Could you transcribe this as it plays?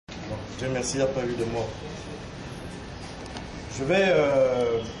Dieu merci, il n'y a pas eu de mort. Je vais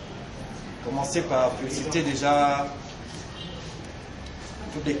commencer par féliciter déjà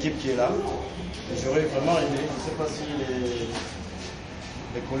toute l'équipe qui est là. J'aurais vraiment aimé, je ne sais pas si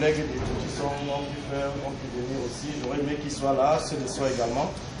les collègues des institutions ont pu venir aussi. J'aurais aimé qu'ils soient là, ceux de soi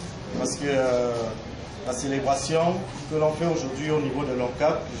également. Parce que la célébration que l'on fait aujourd'hui au niveau de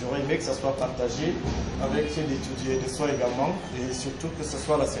Nlongkak, j'aurais aimé que ça soit partagé avec ceux d'étudiants de soi également. Et surtout que ce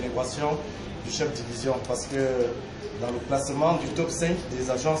soit la célébration du chef de division. Parce que dans le classement du top 5 des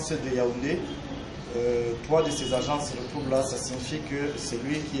agences de Yaoundé, 3 de ces agences se retrouvent là. Ça signifie que c'est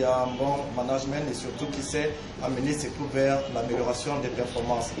lui qui a un bon management et surtout qui sait amener ses troupes vers l'amélioration des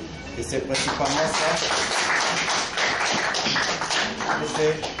performances. Et c'est principalement ça.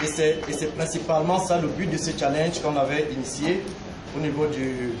 Et c'est principalement ça le but de ce challenge qu'on avait initié au niveau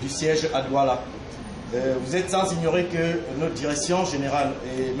du siège à Douala. Vous êtes sans ignorer que notre direction générale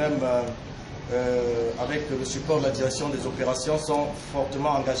et même avec le support de la direction des opérations sont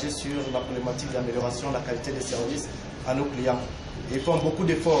fortement engagés sur la problématique d'amélioration de la qualité des services à nos clients. Et ils font beaucoup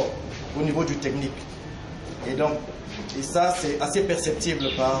d'efforts au niveau du technique. Et ça, c'est assez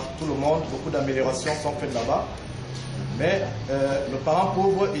perceptible par tout le monde. Beaucoup d'améliorations sont faites là-bas. Mais le parent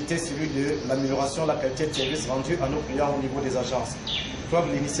pauvre était celui de l'amélioration de la qualité de service rendu à nos clients au niveau des agences. Je crois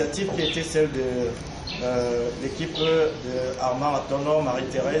que l'initiative qui était celle de l'équipe de Armand Atono,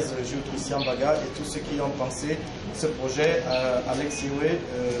 Marie-Thérèse, Jules Christian Baga et tous ceux qui ont pensé ce projet, Alex Iwe,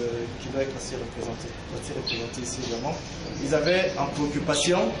 qui doit être assez représenté ici également, ils avaient en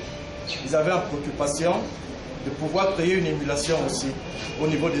préoccupation de pouvoir créer une émulation aussi au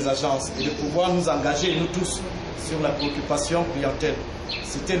niveau des agences et de pouvoir nous engager, nous tous, sur la préoccupation clientèle.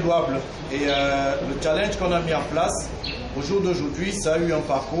 C'était louable. Et le challenge qu'on a mis en place, au jour d'aujourd'hui, ça a eu un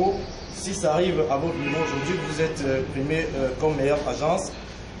parcours. Si ça arrive à votre niveau aujourd'hui, que vous êtes primé comme meilleure agence,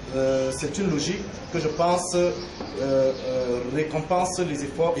 c'est une logique que je pense récompense les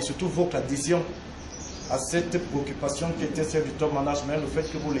efforts et surtout votre adhésion à cette préoccupation qui était celle du top management, le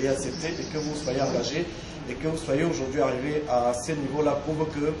fait que vous l'ayez accepté et que vous soyez engagé et que vous soyez aujourd'hui arrivé à ce niveau-là prouve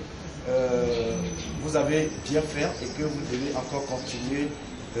que vous avez bien fait et que vous devez encore continuer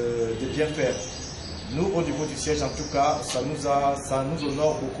de bien faire. Nous, au niveau du siège, en tout cas, ça nous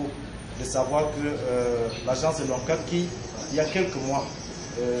honore beaucoup de savoir que l'agence de Nlongkak, qui, il y a quelques mois,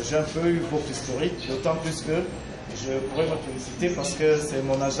 j'ai un peu eu votre historique, d'autant plus que je pourrais me féliciter parce que c'est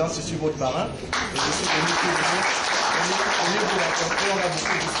mon agence, je suis votre parrain. Et je suis venu vous rencontrer, on a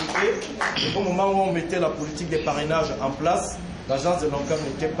beaucoup discuté. Et au moment où on mettait la politique des parrainages en place, l'agence de Nlongkak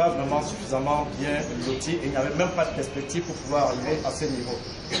n'était pas vraiment suffisamment bien lotie et il n'y avait même pas de perspective pour pouvoir arriver à ce niveau.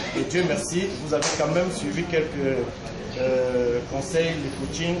 Et Dieu merci, vous avez quand même suivi quelques conseils, les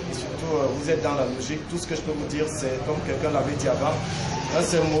coachings et surtout vous êtes dans la logique. Tout ce que je peux vous dire, c'est comme quelqu'un l'avait dit avant, un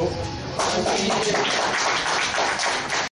seul mot.